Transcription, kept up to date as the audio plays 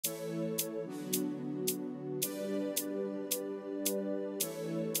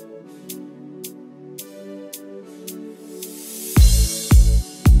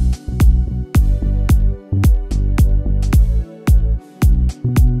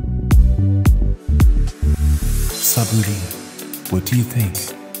Subhuti, what do you think?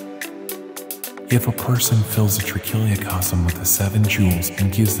 If a person fills a trichiliocosm with the 7 jewels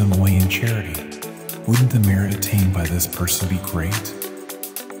and gives them away in charity, wouldn't the merit attained by this person be great?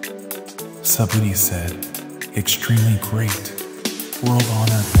 Subhuti said, extremely great,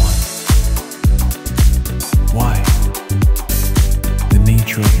 world-honored one. Why? The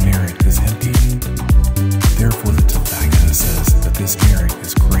nature of merit is empty. Therefore the Tathagata says that this merit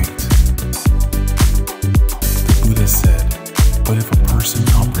is great. The Buddha said, but if a person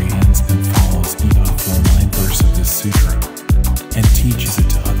comprehends and follows even a full 9 verse of this sutra and teaches it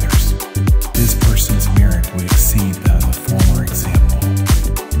to others, this person's merit would exceed that of the former example.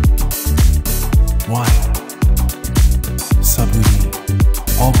 Why? Subhuti,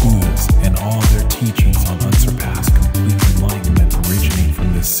 all Buddhas and all their teachings on unsurpassed complete enlightenment originate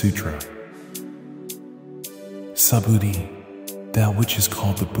from this sutra. Subhuti, that which is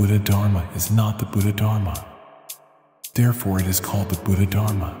called the Buddha Dharma is not the Buddha Dharma. Therefore it is called the Buddha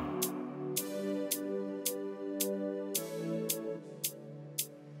Dharma.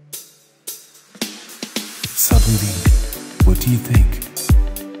 Subhuti, what do you think?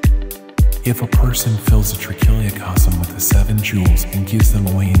 If a person fills a trichiliocosm with the 7 jewels and gives them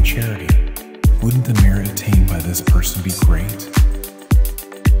away in charity, wouldn't the merit attained by this person be great?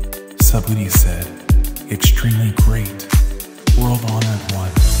 Subhuti said, extremely great, world-honored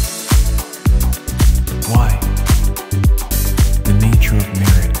one.